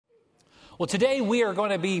Well, today we are going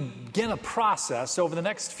to begin a process over the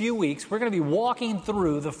next few weeks. We're going to be walking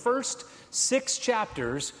through the first 6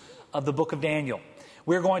 chapters of the book of Daniel.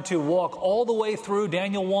 We're going to walk all the way through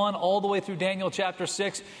Daniel 1, all the way through Daniel chapter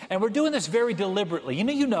 6, and we're doing this very deliberately.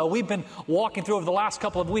 You know, we've been walking through over the last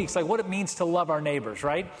couple of weeks, like what it means to love our neighbors,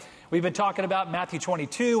 right? We've been talking about Matthew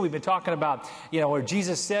 22. We've been talking about, where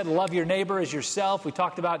Jesus said, love your neighbor as yourself. We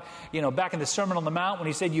talked about, back in the Sermon on the Mount when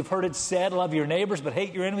he said, you've heard it said, love your neighbors, but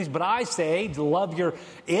hate your enemies. But I say, love your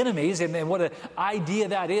enemies. And what an idea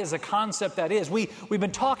that is, a concept that is. We've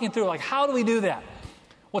been talking through, like, how do we do that?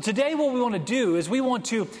 Well, today what we want to do is we want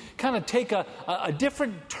to kind of take a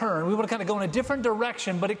different turn. We want to kind of go in a different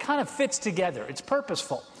direction, but it kind of fits together. It's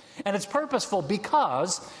purposeful. And it's purposeful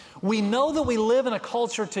because we know that we live in a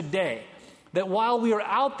culture today that while we are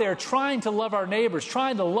out there trying to love our neighbors,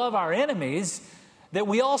 trying to love our enemies, that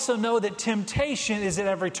we also know that temptation is at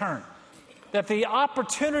every turn. That the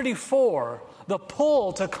opportunity for the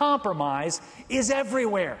pull to compromise is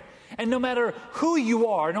everywhere. And no matter who you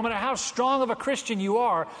are, no matter how strong of a Christian you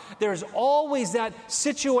are, there's always that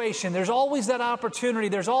situation, there's always that opportunity,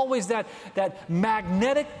 there's always that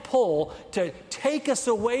magnetic pull to take us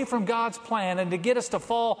away from God's plan and to get us to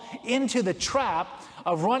fall into the trap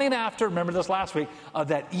of running after, remember this last week, of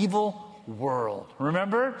that evil world.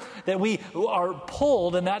 Remember that we are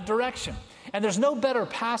pulled in that direction. And there's no better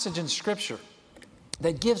passage in Scripture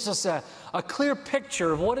that gives us a clear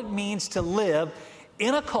picture of what it means to live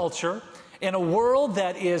in a culture, in a world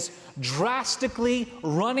that is drastically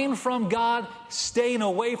running from God, staying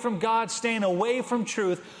away from God, staying away from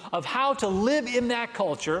truth, of how to live in that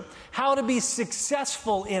culture, how to be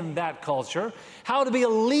successful in that culture, how to be a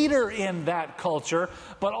leader in that culture,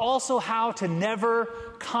 but also how to never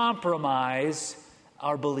compromise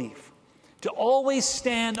our belief, to always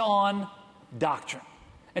stand on doctrine.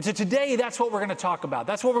 And so today, that's what we're going to talk about.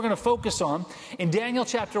 That's what we're going to focus on in Daniel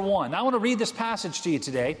chapter 1. I want to read this passage to you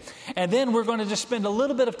today, and then we're going to just spend a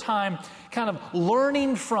little bit of time kind of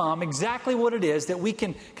learning from exactly what it is that we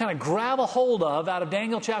can kind of grab a hold of out of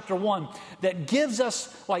Daniel chapter 1 that gives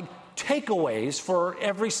us, like, takeaways for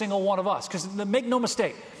every single one of us. Because make no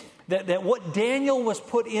mistake, that what Daniel was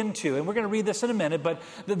put into, and we're going to read this in a minute, but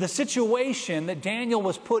the situation that Daniel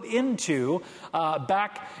was put into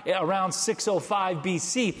back around 605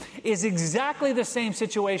 BC is exactly the same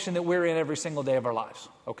situation that we're in every single day of our lives,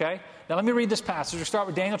 okay? Now let me read this passage. We'll start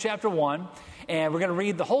with Daniel chapter 1, and we're going to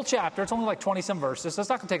read the whole chapter. It's only like 20-some verses, so it's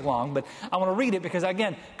not going to take long, but I want to read it because,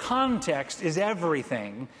 again, context is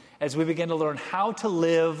everything as we begin to learn how to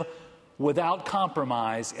live without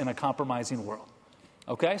compromise in a compromising world.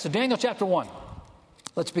 Okay, so Daniel chapter 1.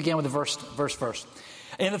 Let's begin with the verse first.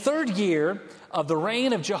 In the 3rd year of the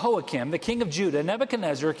reign of Jehoiakim, the king of Judah,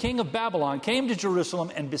 Nebuchadnezzar, king of Babylon, came to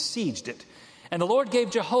Jerusalem and besieged it. And the Lord gave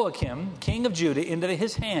Jehoiakim, king of Judah,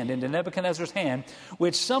 into Nebuchadnezzar's hand,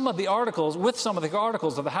 with some of the articles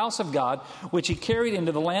of the house of God, which he carried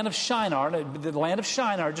into the land of Shinar. The land of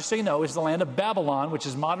Shinar, just so you know, is the land of Babylon, which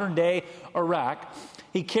is modern-day Iraq.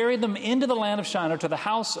 He carried them into the land of Shinar to the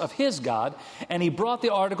house of his God, and he brought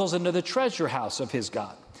the articles into the treasure house of his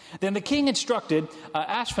God. Then the king instructed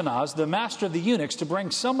Ashpenaz, the master of the eunuchs, to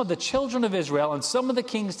bring some of the children of Israel and some of the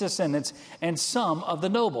king's descendants and some of the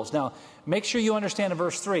nobles. Now, make sure you understand in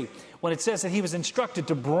verse 3, when it says that he was instructed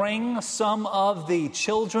to bring some of the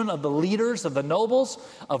children of the leaders, of the nobles,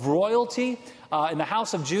 of royalty in the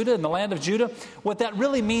house of Judah, in the land of Judah, what that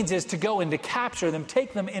really means is to go and to capture them,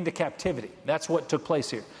 take them into captivity. That's what took place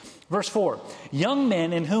here. Verse 4, young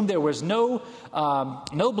men in whom there was no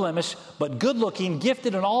blemish, but good-looking,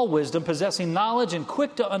 gifted in all wisdom, possessing knowledge and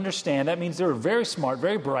quick to understand. That means they were very smart,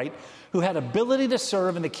 very bright, who had ability to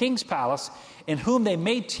serve in the king's palace, in whom they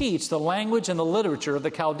may teach the language and the literature of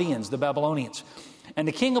the Chaldeans, the Babylonians. And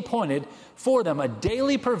the king appointed for them a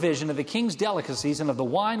daily provision of the king's delicacies and of the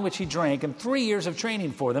wine which he drank, and 3 years of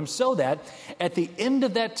training for them, so that at the end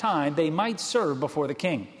of that time they might serve before the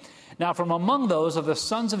king. Now from among those of the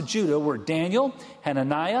sons of Judah were Daniel,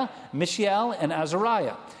 Hananiah, Mishael, and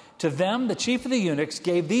Azariah. To them, the chief of the eunuchs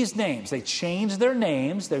gave these names. They changed their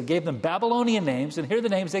names. They gave them Babylonian names, and here are the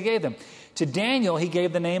names they gave them. To Daniel, he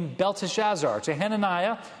gave the name Belteshazzar. To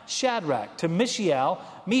Hananiah, Shadrach. To Mishael,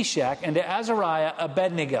 Meshach. And to Azariah,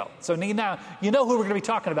 Abednego. So now, you know who we're going to be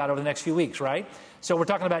talking about over the next few weeks, right? So we're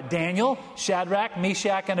talking about Daniel, Shadrach,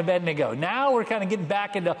 Meshach, and Abednego. Now we're kind of getting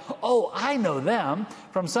back into, I know them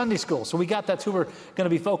from Sunday school. So we got that's who we're going to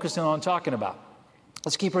be focusing on talking about.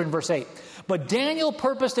 Let's keep reading verse 8. But Daniel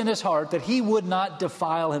purposed in his heart that he would not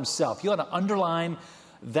defile himself. You ought to underline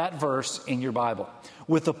that verse in your Bible.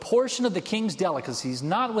 With a portion of the king's delicacies,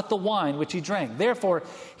 not with the wine which he drank. Therefore,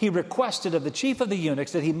 he requested of the chief of the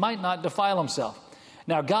eunuchs that he might not defile himself.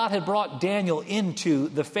 Now, God had brought Daniel into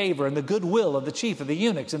the favor and the goodwill of the chief of the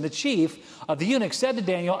eunuchs. And the chief of the eunuchs said to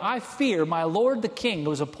Daniel, I fear my lord the king, who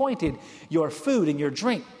has appointed your food and your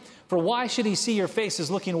drink. For why should he see your faces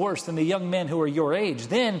looking worse than the young men who are your age?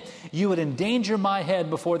 Then you would endanger my head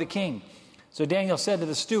before the king. So Daniel said to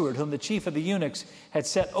the steward, whom the chief of the eunuchs had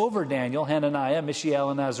set over Daniel, Hananiah, Mishael,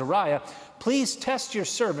 and Azariah, please test your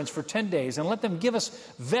servants for 10 days, and let them give us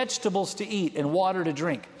vegetables to eat and water to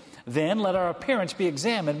drink. Then let our appearance be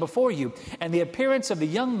examined before you, and the appearance of the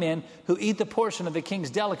young men who eat the portion of the king's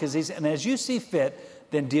delicacies, and as you see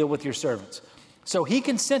fit, then deal with your servants. So he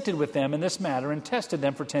consented with them in this matter and tested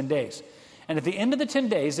them for 10 days. And at the end of the 10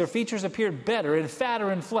 days, their features appeared better and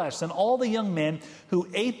fatter in flesh than all the young men who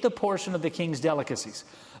ate the portion of the king's delicacies.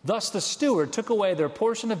 Thus the steward took away their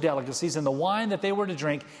portion of delicacies and the wine that they were to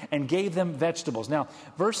drink and gave them vegetables. Now,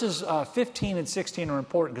 verses 15 and 16 are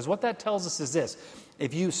important, because what that tells us is this.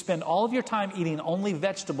 If you spend all of your time eating only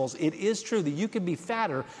vegetables, it is true that you can be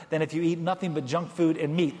fatter than if you eat nothing but junk food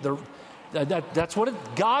and meat. That's what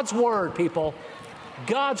God's word, people.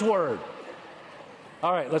 God's word.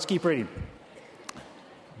 All right, let's keep reading.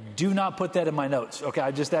 Do not put that in my notes. Okay,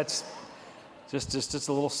 that's just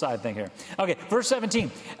a little side thing here. Okay, verse 17.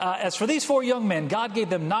 As for these 4 young men, God gave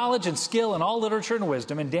them knowledge and skill in all literature and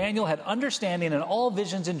wisdom, and Daniel had understanding in all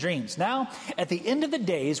visions and dreams. Now, at the end of the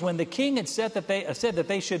days, when the king had said that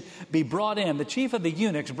they should be brought in, the chief of the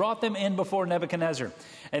eunuchs brought them in before Nebuchadnezzar.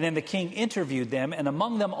 And then the king interviewed them, and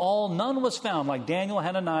among them all none was found like Daniel,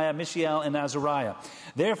 Hananiah, Mishael, and Azariah.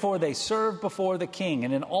 Therefore they served before the king,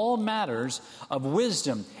 and in all matters of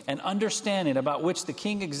wisdom and understanding about which the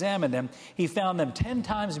king examined them, he found them 10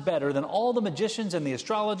 times better than all the magicians and the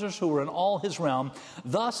astrologers who were in all his realm.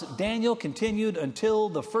 Thus Daniel continued until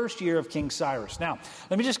the first year of King Cyrus. Now,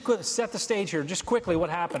 let me just set the stage here, just quickly what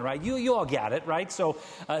happened, right? You all got it, right? So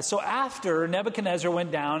after Nebuchadnezzar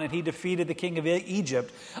went down and he defeated the king of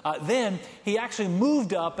Egypt, then he actually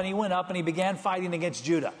moved up and he went up and he began fighting against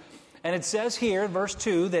Judah. And it says here in verse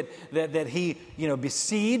 2 that he,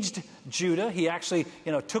 besieged Judah. He actually,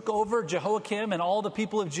 took over Jehoiakim and all the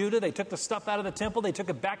people of Judah. They took the stuff out of the temple. They took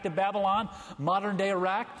it back to Babylon, modern day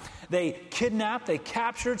Iraq. They kidnapped, they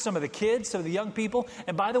captured some of the kids, some of the young people.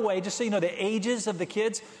 And by the way, just so you know, the ages of the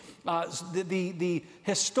kids, the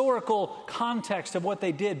historical context of what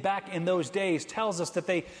they did back in those days tells us that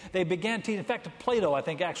they began to, in fact, Plato, I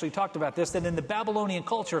think, actually talked about this, that in the Babylonian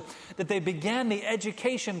culture, that they began the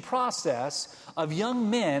education process of young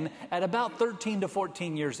men at about 13 to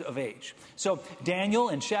 14 years of age. So Daniel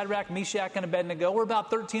and Shadrach, Meshach, and Abednego were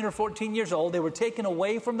about 13 or 14 years old. They were taken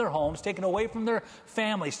away from their homes, taken away from their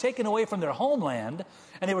families, taken away from their homeland,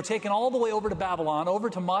 and they were taken all the way over to Babylon,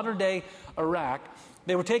 over to modern-day Iraq.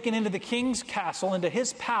 They were taken into the king's castle, into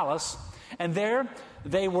his palace, and there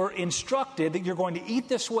they were instructed that you're going to eat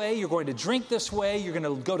this way, you're going to drink this way, you're going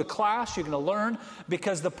to go to class, you're going to learn,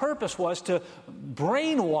 because the purpose was to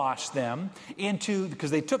brainwash them into, because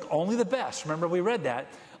they took only the best. Remember, we read that.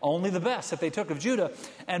 Only the best that they took of Judah,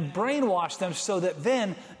 and brainwash them so that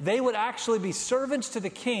then they would actually be servants to the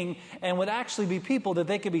king and would actually be people that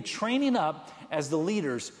they could be training up as the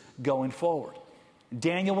leaders going forward.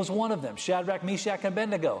 Daniel was one of them. Shadrach, Meshach, and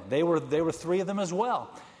Abednego. They were 3 of them as well.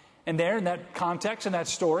 And there, in that context, in that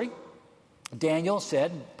story, Daniel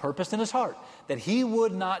said, purposed in his heart, that he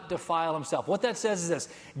would not defile himself. What that says is this: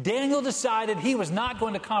 Daniel decided he was not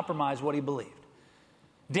going to compromise what he believed.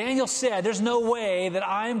 Daniel said, there's no way that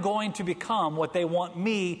I'm going to become what they want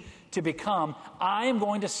me to become. I am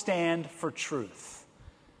going to stand for truth.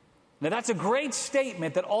 Now, that's a great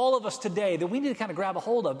statement that all of us today, that we need to kind of grab a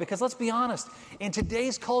hold of, because let's be honest, in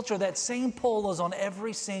today's culture, that same pull is on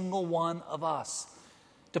every single one of us.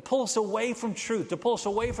 To pull us away from truth, to pull us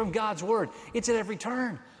away from God's word. It's at every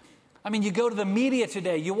turn. I mean, you go to the media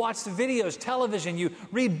today, you watch the videos, television, you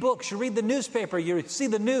read books, you read the newspaper, you see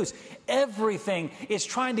the news. Everything is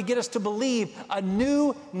trying to get us to believe a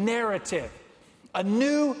new narrative, a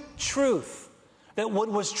new truth. That what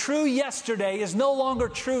was true yesterday is no longer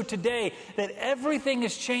true today. That everything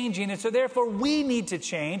is changing, and so therefore we need to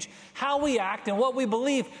change how we act and what we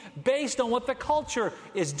believe based on what the culture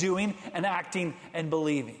is doing and acting and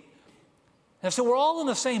believing. And so we're all in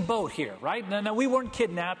the same boat here, right? Now, we weren't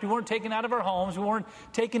kidnapped. We weren't taken out of our homes. We weren't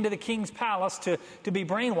taken to the king's palace to be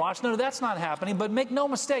brainwashed. No, that's not happening. But make no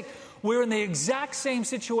mistake, we're in the exact same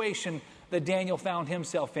situation that Daniel found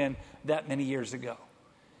himself in that many years ago.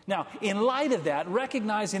 Now, in light of that,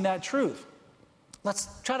 recognizing that truth, let's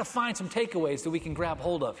try to find some takeaways that we can grab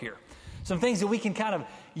hold of here. Some things that we can kind of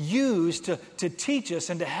use to teach us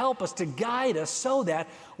and to help us, to guide us so that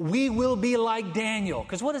we will be like Daniel.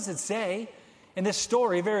 Because what does it say in this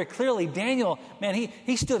story very clearly? Daniel, man,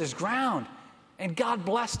 he stood his ground and God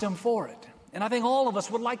blessed him for it. And I think all of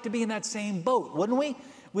us would like to be in that same boat, wouldn't we?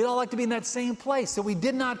 We'd all like to be in that same place. So we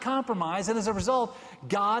did not compromise, and as a result,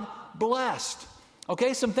 God blessed.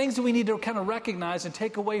 Okay, some things that we need to kind of recognize and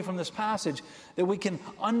take away from this passage that we can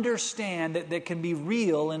understand that can be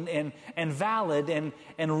real and valid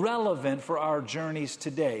and relevant for our journeys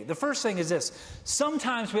today. The first thing is this.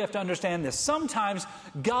 Sometimes we have to understand this. Sometimes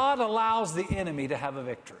God allows the enemy to have a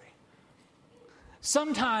victory.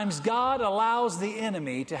 Sometimes God allows the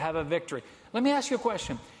enemy to have a victory. Let me ask you a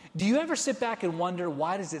question. Do you ever sit back and wonder,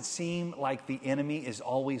 why does it seem like the enemy is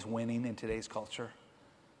always winning in today's culture?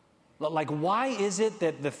 Like, why is it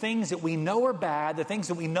that the things that we know are bad, the things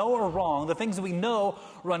that we know are wrong, the things that we know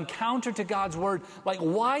run counter to God's word, like,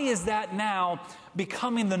 why is that now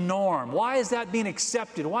becoming the norm? Why is that being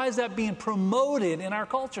accepted? Why is that being promoted in our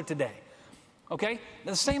culture today? Okay?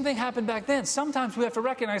 The same thing happened back then. Sometimes we have to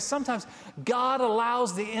recognize, sometimes God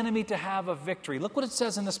allows the enemy to have a victory. Look what it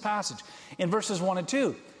says in this passage in verses 1 and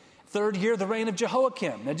 2. Third year of the reign of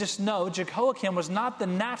Jehoiakim. Now just know, Jehoiakim was not the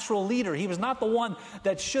natural leader. He was not the one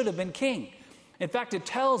that should have been king. In fact, it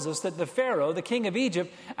tells us that the Pharaoh, the king of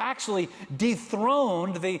Egypt, actually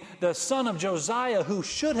dethroned the son of Josiah, who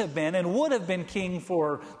should have been and would have been king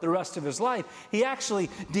for the rest of his life. He actually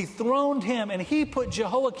dethroned him, and he put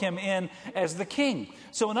Jehoiakim in as the king.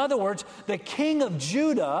 So in other words, the king of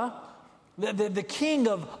Judah, the king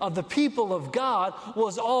of the people of God,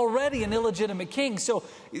 was already an illegitimate king. So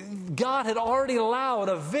God had already allowed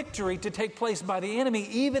a victory to take place by the enemy,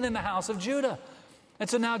 even in the house of Judah. And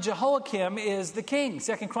so now Jehoiakim is the king.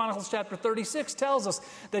 2 Chronicles chapter 36 tells us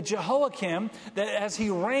that Jehoiakim, that as he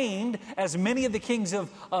reigned, as many of the kings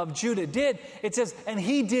of Judah did, it says, and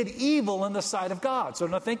he did evil in the sight of God. So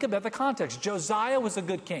now think about the context. Josiah was a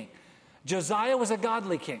good king. Josiah was a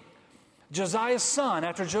godly king. Josiah's son,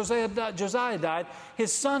 after Josiah died,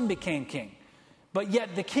 his son became king. But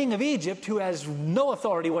yet the king of Egypt, who has no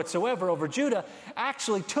authority whatsoever over Judah,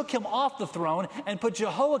 actually took him off the throne and put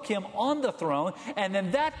Jehoiakim on the throne. And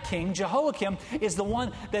then that king, Jehoiakim, is the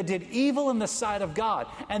one that did evil in the sight of God.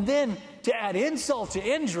 And then to add insult to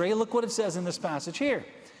injury, look what it says in this passage here.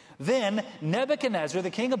 Then Nebuchadnezzar, the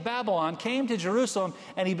king of Babylon, came to Jerusalem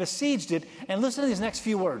and he besieged it. And listen to these next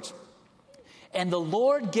few words. And the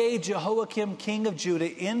Lord gave Jehoiakim, king of Judah,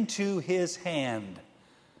 into his hand.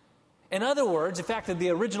 In other words, in fact, the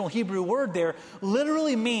original Hebrew word there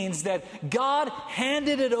literally means that God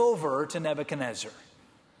handed it over to Nebuchadnezzar.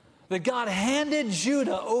 That God handed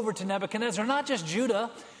Judah over to Nebuchadnezzar. Not just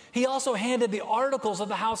Judah, he also handed the articles of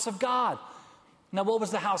the house of God. Now, what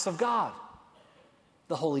was the house of God?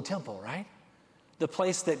 The holy temple, right? The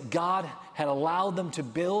place that God had allowed them to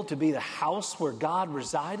build to be the house where God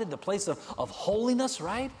resided, the place of holiness,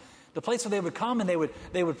 right? The place where they would come and they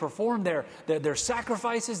would perform their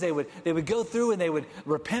sacrifices. They would go through and they would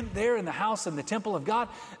repent there in the house and the temple of God.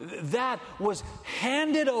 That was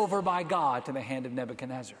handed over by God to the hand of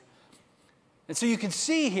Nebuchadnezzar. And so you can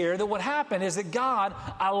see here that what happened is that God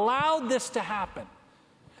allowed this to happen.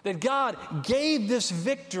 That God gave this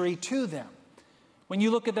victory to them. When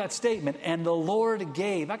you look at that statement, and the Lord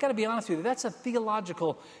gave, I got to be honest with you, that's a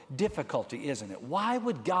theological difficulty, isn't it? Why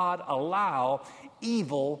would God allow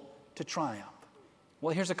evil to triumph?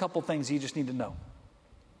 Well, here's a couple things you just need to know.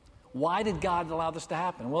 Why did God allow this to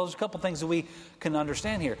happen? Well, there's a couple things that we can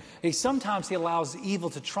understand here. Sometimes he allows evil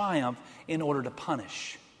to triumph in order to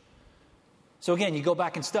punish. So again, you go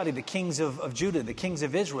back and study the kings of Judah, the kings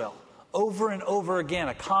of Israel. Over and over again,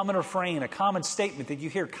 a common refrain, a common statement that you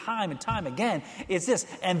hear time and time again is this: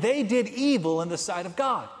 and they did evil in the sight of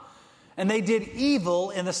God. And they did evil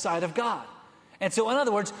in the sight of God. And so, in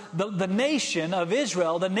other words, the nation of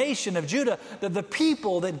Israel, the nation of Judah, the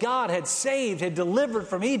people that God had saved, had delivered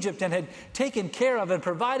from Egypt and had taken care of and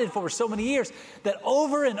provided for so many years, that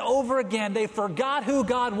over and over again they forgot who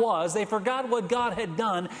God was, they forgot what God had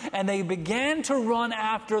done, and they began to run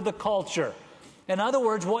after the culture. In other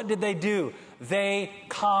words, what did they do? They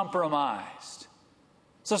compromised.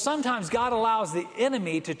 So sometimes God allows the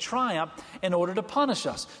enemy to triumph in order to punish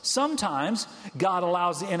us. Sometimes God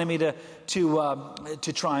allows the enemy to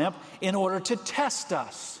triumph in order to test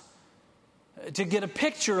us, to get a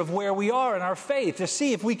picture of where we are in our faith, to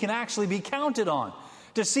see if we can actually be counted on,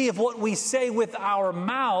 to see if what we say with our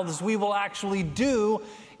mouths we will actually do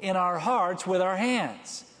in our hearts with our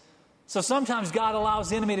hands. So sometimes God allows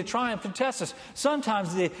the enemy to triumph and test us.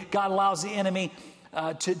 Sometimes God allows the enemy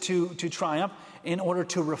to triumph in order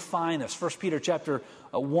to refine us. 1 Peter chapter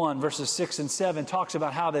 1, verses 6 and 7 talks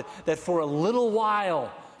about how that for a little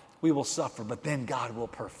while we will suffer, but then God will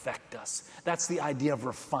perfect us. That's the idea of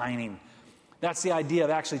refining. That's the idea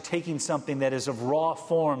of actually taking something that is of raw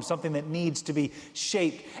form, something that needs to be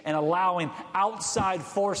shaped, and allowing outside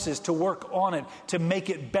forces to work on it, to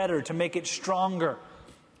make it better, to make it stronger.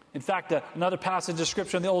 In fact, another passage of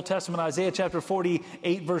Scripture in the Old Testament, Isaiah chapter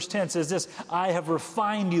 48, verse 10 says this, I have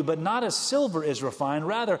refined you, but not as silver is refined.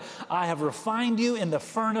 Rather, I have refined you in the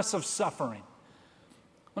furnace of suffering.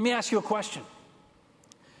 Let me ask you a question.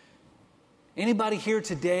 Anybody here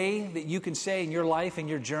today that you can say in your life, in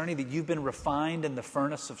your journey, that you've been refined in the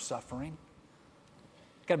furnace of suffering?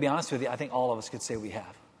 I've got to be honest with you, I think all of us could say we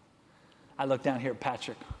have. I look down here at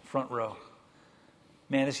Patrick, front row.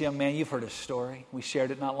 Man, this young man, you've heard his story. We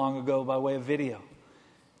shared it not long ago by way of video.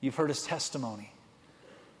 You've heard his testimony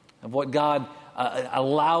of what God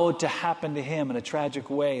allowed to happen to him in a tragic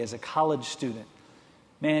way as a college student.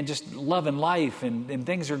 Man, just loving life and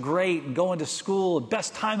things are great and going to school,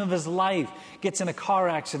 best time of his life, gets in a car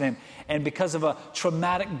accident, and because of a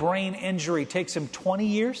traumatic brain injury, takes him 20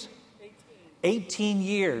 years? 18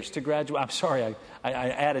 years to graduate. I'm sorry, I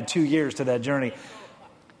added 2 years to that journey.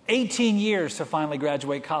 18 years to finally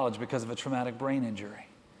graduate college because of a traumatic brain injury.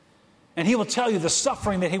 And he will tell you the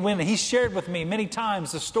suffering that he went through. He shared with me many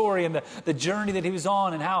times the story and the journey that he was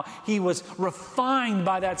on and how he was refined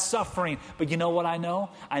by that suffering. But you know what I know?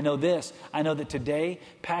 I know this. I know that today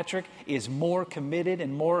Patrick is more committed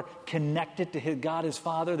and more connected to his God, his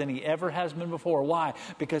Father, than he ever has been before. Why?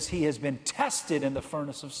 Because he has been tested in the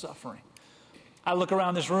furnace of suffering. I look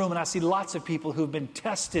around this room and I see lots of people who've been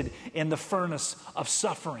tested in the furnace of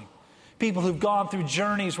suffering. People who've gone through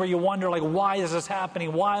journeys where you wonder, like, why is this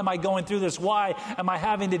happening? Why am I going through this? Why am I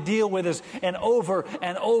having to deal with this? And over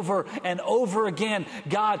and over and over again,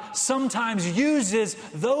 God sometimes uses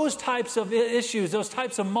those types of issues, those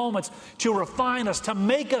types of moments to refine us, to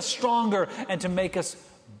make us stronger, and to make us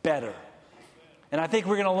better. And I think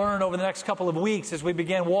we're going to learn over the next couple of weeks as we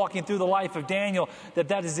begin walking through the life of Daniel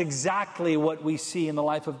that is exactly what we see in the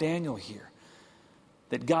life of Daniel here.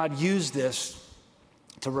 That God used this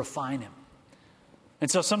to refine him.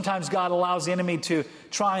 And so sometimes God allows the enemy to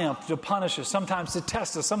triumph, to punish us, sometimes to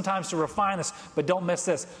test us, sometimes to refine us, but don't miss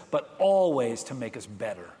this, but always to make us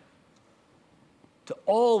better. To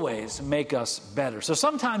always make us better. So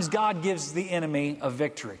sometimes God gives the enemy a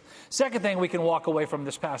victory. Second thing we can walk away from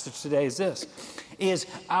this passage today is this, is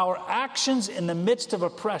our actions in the midst of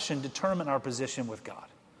oppression determine our position with God.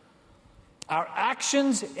 Our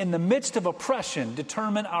actions in the midst of oppression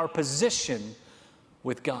determine our position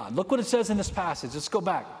with God. Look what it says in this passage. Let's go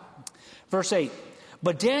back. Verse 8.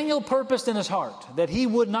 But Daniel purposed in his heart that he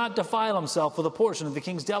would not defile himself with a portion of the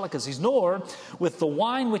king's delicacies, nor with the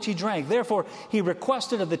wine which he drank. Therefore, he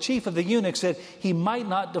requested of the chief of the eunuchs that he might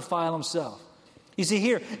not defile himself. You see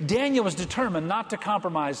here, Daniel was determined not to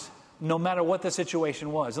compromise no matter what the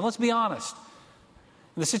situation was. And let's be honest.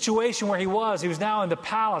 The situation where he was now in the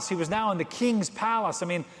palace. He was now in the king's palace. I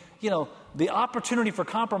mean, the opportunity for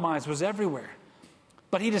compromise was everywhere.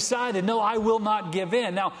 But he decided, no, I will not give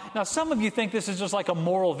in. Now, some of you think this is just like a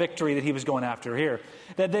moral victory that he was going after here.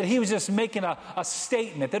 That he was just making a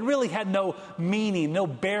statement that really had no meaning, no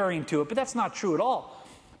bearing to it. But that's not true at all.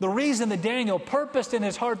 The reason that Daniel purposed in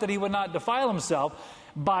his heart that he would not defile himself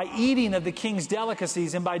by eating of the king's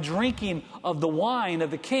delicacies and by drinking of the wine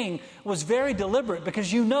of the king was very deliberate, because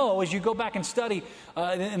as you go back and study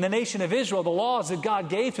in the nation of Israel, the laws that God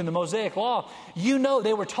gave to them, the Mosaic law,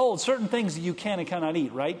 they were told certain things that you can and cannot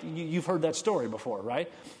eat, right? You've heard that story before,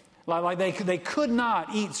 right? Like they could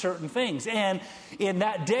not eat certain things. And in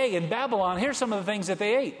that day in Babylon, here's some of the things that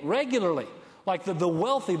they ate regularly. Like the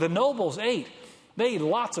wealthy, the nobles ate. They ate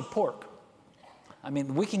lots of pork. I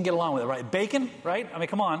mean, we can get along with it, right? Bacon, right? I mean,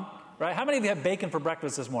 come on, right? How many of you had bacon for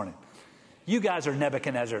breakfast this morning? You guys are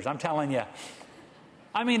Nebuchadnezzars, I'm telling you.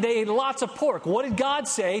 I mean, they ate lots of pork. What did God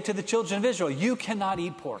say to the children of Israel? You cannot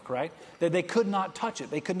eat pork, right? That they could not touch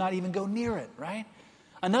it. They could not even go near it, right?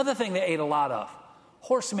 Another thing they ate a lot of,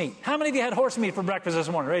 horse meat. How many of you had horse meat for breakfast this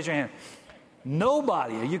morning? Raise your hand.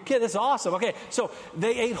 Nobody. Are you kidding? That's awesome. Okay, so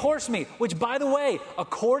they ate horse meat, which, by the way,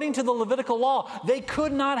 according to the Levitical law, they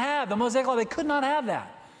could not have. The Mosaic law, they could not have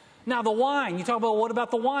that. Now, the wine, you talk about, what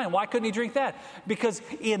about the wine? Why couldn't he drink that? Because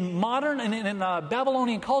in modern and in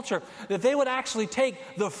Babylonian culture, that they would actually take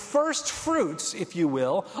the first fruits, if you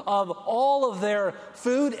will, of all of their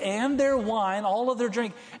food and their wine, all of their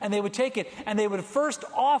drink, and they would take it and they would first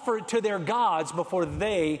offer it to their gods before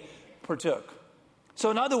they partook. So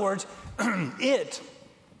in other words, it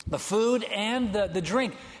The food and the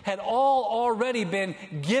drink had all already been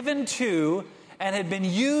given to and had been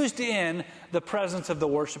used in the presence of the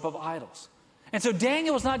worship of idols. And so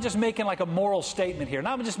Daniel was not just making like a moral statement here,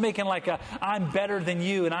 not just making like a, I'm better than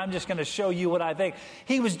you and I'm just going to show you what I think.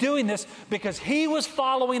 He was doing this because he was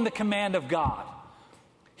following the command of God.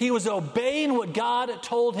 He was obeying what God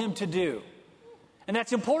told him to do. And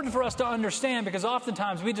that's important for us to understand, because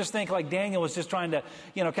oftentimes we just think like Daniel was just trying to,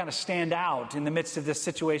 kind of stand out in the midst of this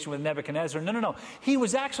situation with Nebuchadnezzar. No. He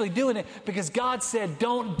was actually doing it because God said,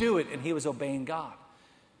 don't do it. And he was obeying God.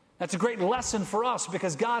 That's a great lesson for us,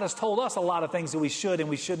 because God has told us a lot of things that we should and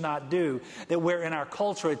we should not do, that where in our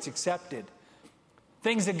culture it's accepted.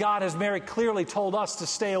 Things that God has very clearly told us to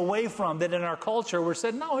stay away from, that in our culture we're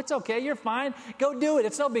said, no, it's okay, you're fine, go do it,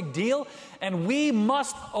 it's no big deal. And we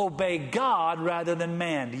must obey God rather than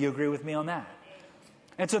man. Do you agree with me on that?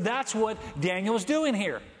 And so that's what Daniel is doing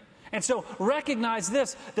here. And so recognize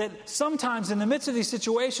this, that sometimes in the midst of these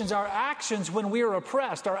situations, our actions when we are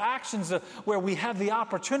oppressed, our actions where we have the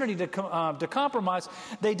opportunity to compromise,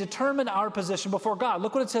 they determine our position before God.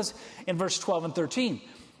 Look what it says in verse 12 and 13.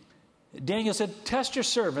 Daniel said, test your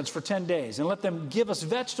servants for 10 days and let them give us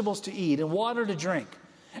vegetables to eat and water to drink.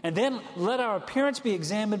 And then let our appearance be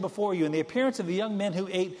examined before you and the appearance of the young men who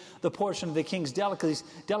ate the portion of the king's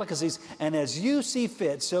delicacies. And as you see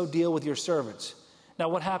fit, so deal with your servants. Now,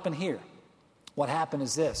 what happened here? What happened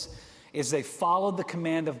is this, is they followed the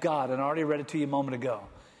command of God, and I already read it to you a moment ago.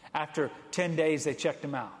 After 10 days, they checked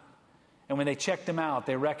him out. And when they checked him out,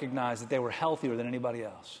 they recognized that they were healthier than anybody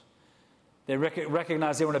else. They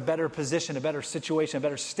recognized they were in a better position, a better situation, a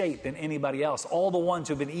better state than anybody else. All the ones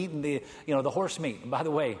who've been eating the horse meat. And by the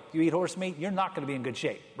way, if you eat horse meat, you're not going to be in good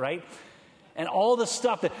shape, right? And all the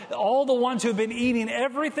stuff, all the ones who've been eating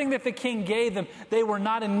everything that the king gave them, they were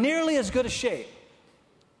not in nearly as good a shape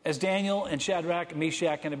as Daniel and Shadrach,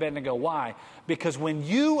 Meshach, and Abednego. Why? Because when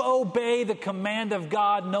you obey the command of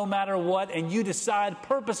God no matter what, and you decide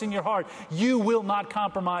purpose in your heart, you will not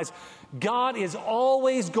compromise. God is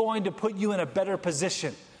always going to put you in a better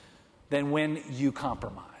position than when you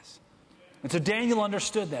compromise. And so Daniel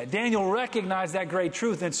understood that. Daniel recognized that great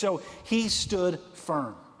truth, and so he stood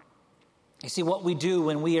firm. You see, what we do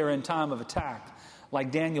when we are in time of attack,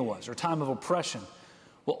 like Daniel was, or time of oppression,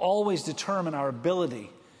 will always determine our ability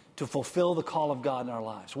to fulfill the call of God in our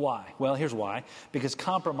lives. Why? Well, here's why. Because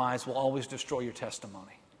compromise will always destroy your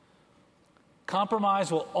testimony.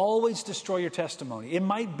 Compromise will always destroy your testimony. It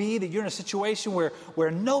might be that you're in a situation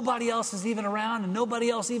where nobody else is even around and nobody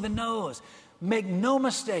else even knows. Make no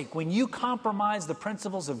mistake, when you compromise the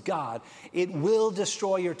principles of God, it will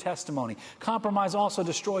destroy your testimony. Compromise also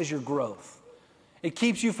destroys your growth. It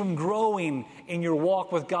keeps you from growing in your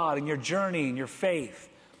walk with God, in your journey, in your faith.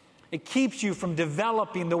 It keeps you from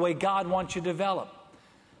developing the way God wants you to develop.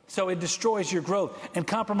 So it destroys your growth. And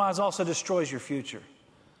compromise also destroys your future.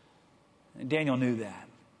 And Daniel knew that.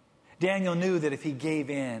 Daniel knew that if he gave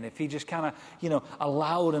in, if he just kind of,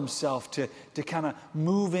 allowed himself to kind of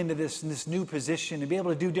move into this new position and be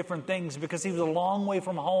able to do different things, because he was a long way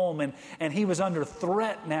from home and he was under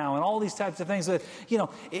threat now and all these types of things, that,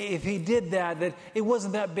 if he did that it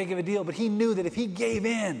wasn't that big of a deal. But he knew that if he gave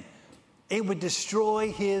in, it would destroy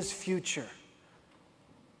his future.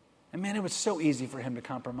 And man, it was so easy for him to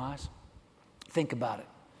compromise. Think about it.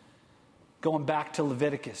 Going back to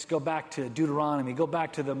Leviticus, go back to Deuteronomy, go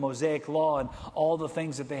back to the Mosaic Law and all the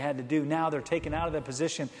things that they had to do. Now they're taken out of that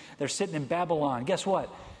position. They're sitting in Babylon. Guess what?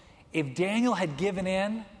 If Daniel had given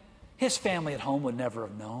in, his family at home would never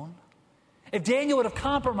have known. If Daniel would have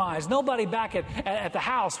compromised, nobody back at the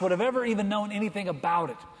house would have ever even known anything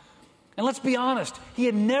about it. And let's be honest, he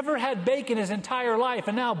had never had bacon his entire life,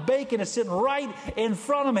 and now bacon is sitting right in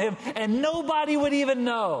front of him, and nobody would even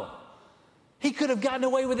know. He could have gotten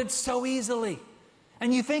away with it so easily.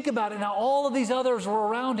 And you think about it, now all of these others were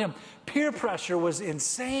around him. Peer pressure was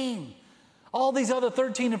insane. All these other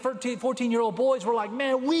 13 and 14-year-old boys were like,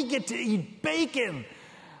 man, we get to eat bacon.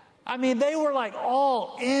 I mean, they were like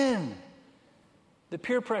all in. The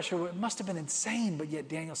peer pressure must have been insane, but yet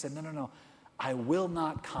Daniel said, no. I will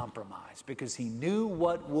not compromise, because he knew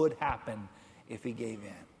what would happen if he gave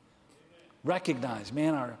in. Recognize,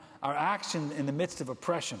 man, our action in the midst of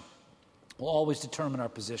oppression will always determine our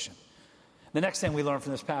position. The next thing we learn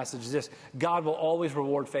from this passage is this: God will always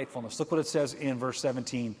reward faithfulness. Look what it says in verse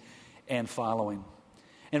 17 and following.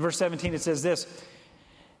 In verse 17 it says this: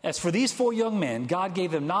 as for these 4 young men, God gave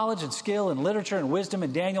them knowledge and skill and literature and wisdom,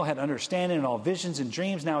 and Daniel had understanding in all visions and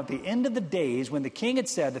dreams. Now at the end of the days, when the king had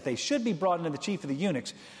said that they should be brought into the chief of the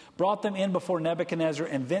eunuchs, brought them in before Nebuchadnezzar,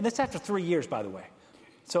 and then, that's after 3 years, by the way.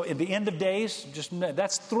 So at the end of days,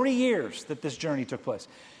 that's 3 years that this journey took place.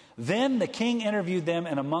 Then the king interviewed them,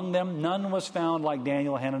 and among them none was found like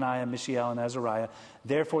Daniel, Hananiah, Mishael, and Azariah.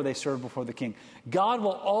 Therefore they served before the king. God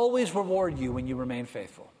will always reward you when you remain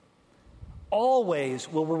faithful. Always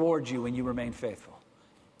will reward you when you remain faithful.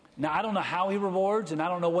 Now, I don't know how he rewards, and I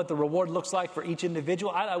don't know what the reward looks like for each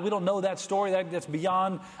individual. We don't know that story. That's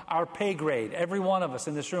beyond our pay grade, every one of us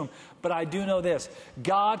in this room. But I do know this.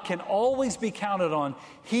 God can always be counted on.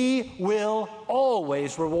 He will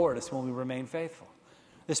always reward us when we remain faithful.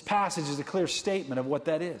 This passage is a clear statement of what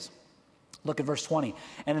that is. Look at verse 20.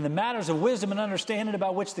 And in the matters of wisdom and understanding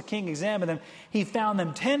about which the king examined them, he found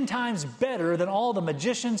them 10 times better than all the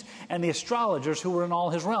magicians and the astrologers who were in all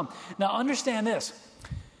his realm. Now understand this.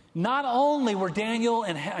 Not only were Daniel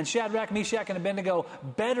and Shadrach, Meshach, and Abednego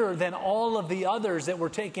better than all of the others that were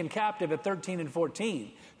taken captive at 13 and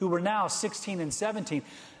 14, who were now 16 and 17,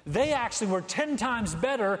 they actually were 10 times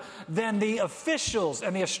better than the officials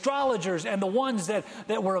and the astrologers and the ones that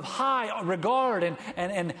were of high regard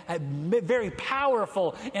and very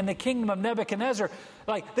powerful in the kingdom of Nebuchadnezzar.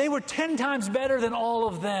 Like, they were 10 times better than all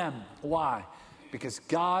of them. Why? Because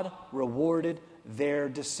God rewarded their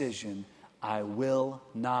decision. I will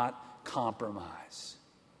not compromise.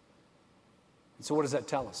 And so what does that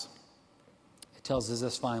tell us? It tells us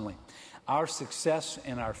this finally. Our success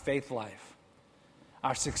in our faith life,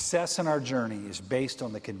 our success in our journey is based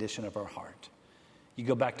on the condition of our heart. You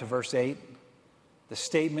go back to verse 8, the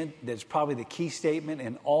statement that's probably the key statement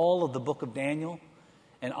in all of the book of Daniel,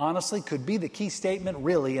 and honestly could be the key statement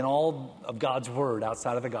really in all of God's word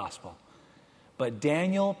outside of the gospel. But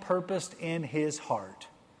Daniel purposed in his heart,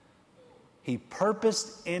 he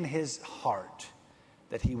purposed in his heart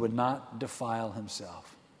that he would not defile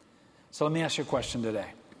himself. So let me ask you a question today.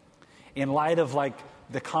 In light of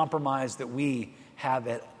the compromise that we have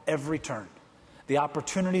at every turn, the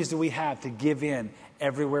opportunities that we have to give in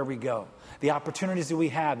everywhere we go, the opportunities that we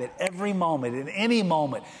have at every moment, at any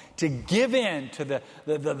moment, to give in to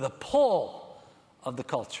the pull of the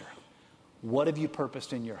culture, what have you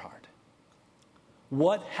purposed in your heart?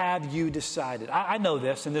 What have you decided? I know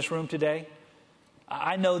this in this room today.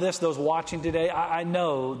 I know this, those watching today. I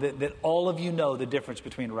know that all of you know the difference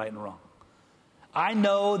between right and wrong. I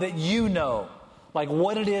know that you know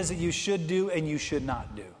what it is that you should do and you should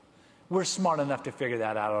not do. We're smart enough to figure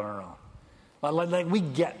that out on our own. We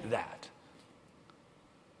get that.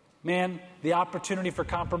 Man, the opportunity for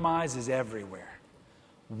compromise is everywhere.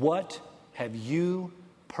 What have you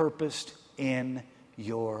purposed in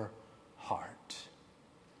your heart?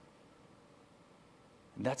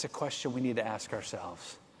 And that's a question we need to ask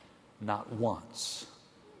ourselves, not once,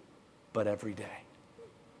 but every day.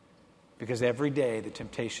 Because every day the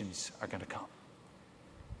temptations are going to come.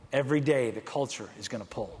 Every day the culture is going to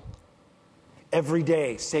pull. Every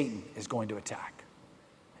day Satan is going to attack.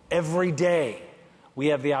 Every day we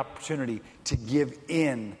have the opportunity to give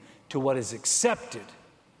in to what is accepted,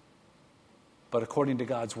 but according to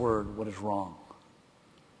God's word, what is wrong.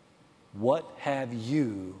 What have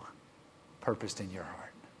you purposed in your heart?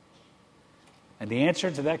 And the answer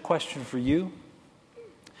to that question for you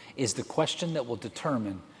is the question that will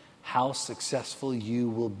determine how successful you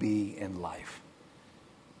will be in life.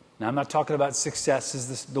 Now, I'm not talking about success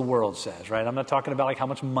as the world says, right? I'm not talking about how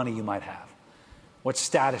much money you might have, what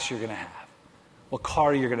status you're going to have, what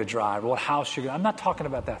car you're going to drive, or what house you're going to... I'm not talking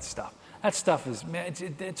about that stuff. That stuff is, man,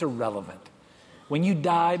 it's irrelevant. When you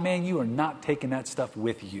die, man, you are not taking that stuff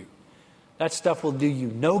with you. That stuff will do you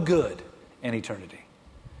no good in eternity.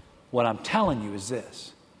 What I'm telling you is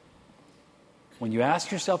this. When you ask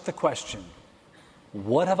yourself the question,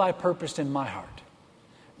 what have I purposed in my heart?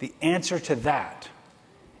 The answer to that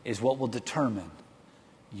is what will determine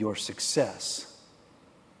your success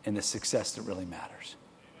and the success that really matters.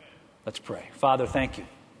 Let's pray. Father, thank you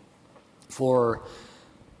for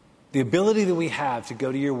the ability that we have to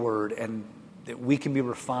go to your word and that we can be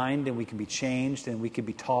refined and we can be changed and we can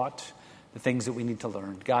be taught the things that we need to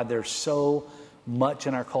learn. God, there's so much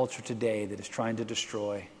in our culture today that is trying to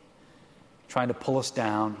destroy, trying to pull us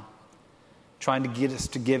down, trying to get us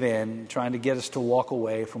to give in, trying to get us to walk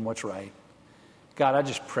away from what's right. God, I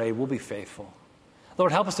just pray we'll be faithful.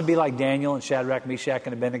 Lord, help us to be like Daniel and Shadrach, Meshach,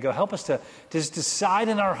 and Abednego. Help us to just decide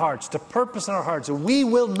in our hearts, to purpose in our hearts that we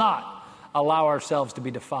will not allow ourselves to be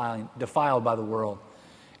defiled by the world.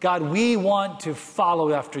 God, we want to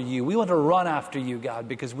follow after you. We want to run after you, God,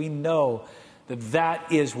 because we know that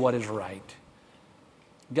that is what is right.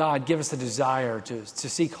 God, give us the desire to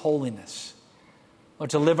seek holiness, or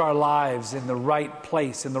to live our lives in the right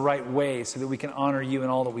place, in the right way, so that we can honor you in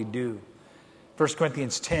all that we do. 1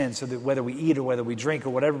 Corinthians 10, so that whether we eat or whether we drink or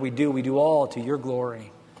whatever we do all to your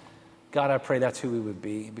glory. God, I pray that's who we would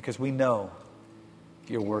be, because we know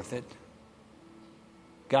you're worth it.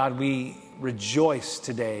 God, we rejoice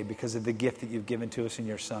today because of the gift that you've given to us in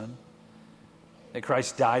your Son, that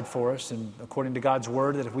Christ died for us, and according to God's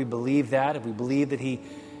word, that if we believe that, if we believe that he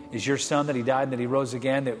is your Son, that he died and that he rose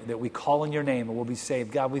again, that we call on your name and we'll be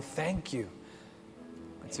saved. God, we thank you.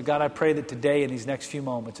 And so God, I pray that today in these next few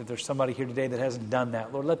moments, if there's somebody here today that hasn't done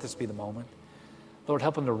that, Lord, let this be the moment. Lord,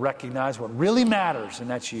 help them to recognize what really matters, and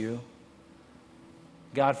that's you.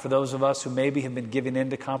 God, for those of us who maybe have been giving in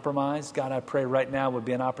to compromise, God, I pray right now would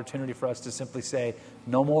be an opportunity for us to simply say,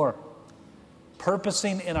 no more.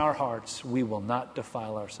 Purposing in our hearts, we will not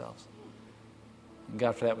defile ourselves. And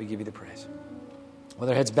God, for that we give you the praise. With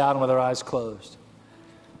our heads bowed and with our eyes closed.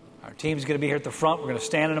 Our team's going to be here at the front. We're going to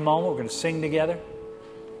stand in a moment. We're going to sing together.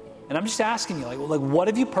 And I'm just asking you, like, what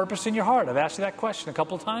have you purposed in your heart? I've asked you that question a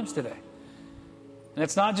couple of times today. And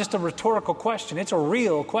it's not just a rhetorical question. It's a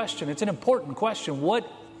real question. It's an important question. What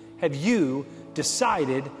have you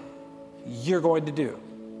decided you're going to do?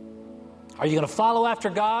 Are you going to follow after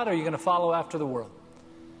God, or are you going to follow after the world?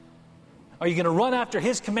 Are you going to run after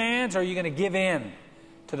his commands, or are you going to give in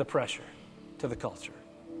to the pressure, to the culture?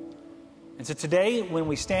 And so today, when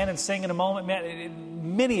we stand and sing in a moment,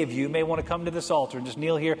 many of you may want to come to this altar and just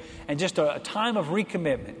kneel here and just a time of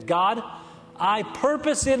recommitment. God, I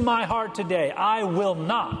purpose in my heart today, I will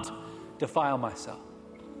not defile myself.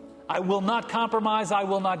 I will not compromise. I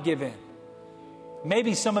will not give in.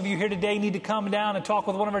 Maybe some of you here today need to come down and talk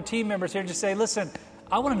with one of our team members here and just say, listen,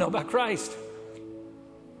 I want to know about Christ.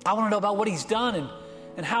 I want to know about what he's done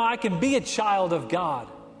and how I can be a child of God.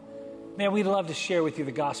 Man, we'd love to share with you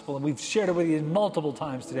the gospel, and we've shared it with you multiple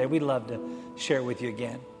times today. We'd love to share it with you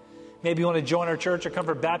again. Maybe you want to join our church or come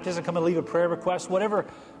for baptism, come and leave a prayer request,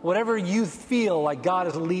 whatever you feel like God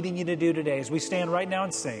is leading you to do today. As we stand right now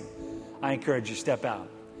and sing, I encourage you to step out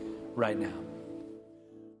right now.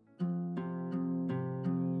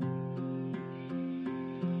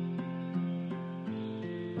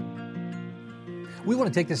 We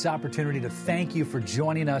want to take this opportunity to thank you for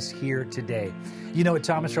joining us here today. You know, at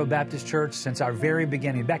Thomas Road Baptist Church, since our very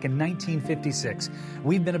beginning, back in 1956,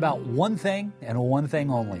 we've been about one thing and one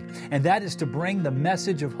thing only, and that is to bring the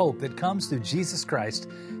message of hope that comes through Jesus Christ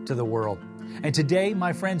to the world. And today,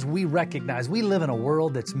 my friends, we recognize we live in a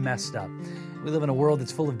world that's messed up. We live in a world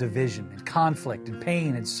that's full of division and conflict and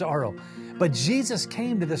pain and sorrow. But Jesus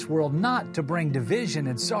came to this world not to bring division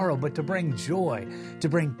and sorrow, but to bring joy, to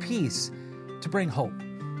bring peace, to bring hope.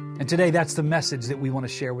 And today, that's the message that we want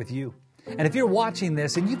to share with you. And if you're watching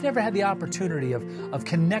this and you've never had the opportunity of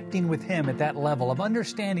connecting with him at that level, of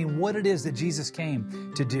understanding what it is that Jesus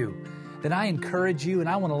came to do, then I encourage you, and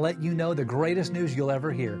I want to let you know the greatest news you'll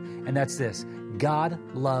ever hear, and that's this: God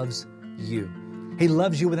loves you. He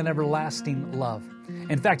loves you with an everlasting love.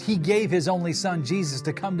 In fact, he gave his only son, Jesus,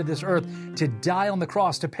 to come to this earth, to die on the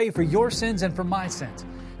cross, to pay for your sins and for my sins,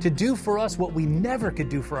 to do for us what we never could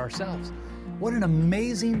do for ourselves. What an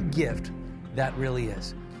amazing gift that really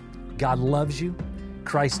is. God loves you.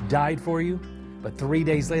 Christ died for you. But 3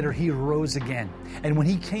 days later, he rose again. And when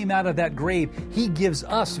he came out of that grave, he gives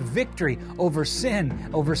us victory over sin,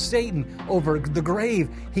 over Satan, over the grave.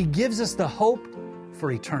 He gives us the hope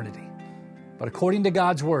for eternity. But according to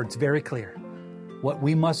God's word, it's very clear. What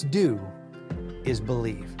we must do is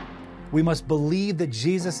believe. We must believe that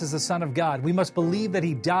Jesus is the Son of God. We must believe that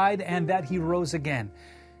he died and that he rose again.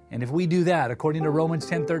 And if we do that, according to Romans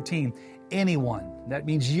 10:13, anyone, that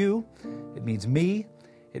means you, it means me,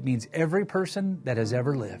 it means every person that has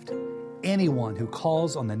ever lived, anyone who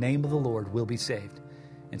calls on the name of the Lord will be saved.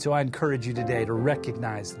 And so I encourage you today to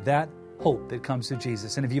recognize that hope that comes through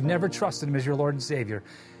Jesus. And if you've never trusted him as your Lord and Savior,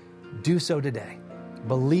 do so today,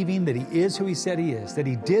 believing that he is who he said he is, that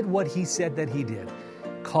he did what he said that he did,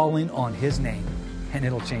 calling on his name, and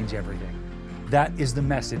it'll change everything. That is the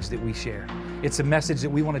message that we share. It's a message that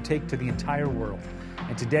we want to take to the entire world.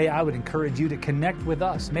 And today I would encourage you to connect with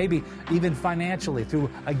us, maybe even financially through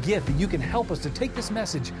a gift that you can help us to take this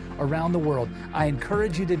message around the world. I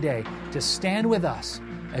encourage you today to stand with us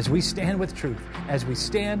as we stand with truth, as we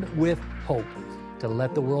stand with hope, to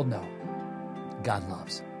let the world know God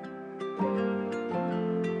loves.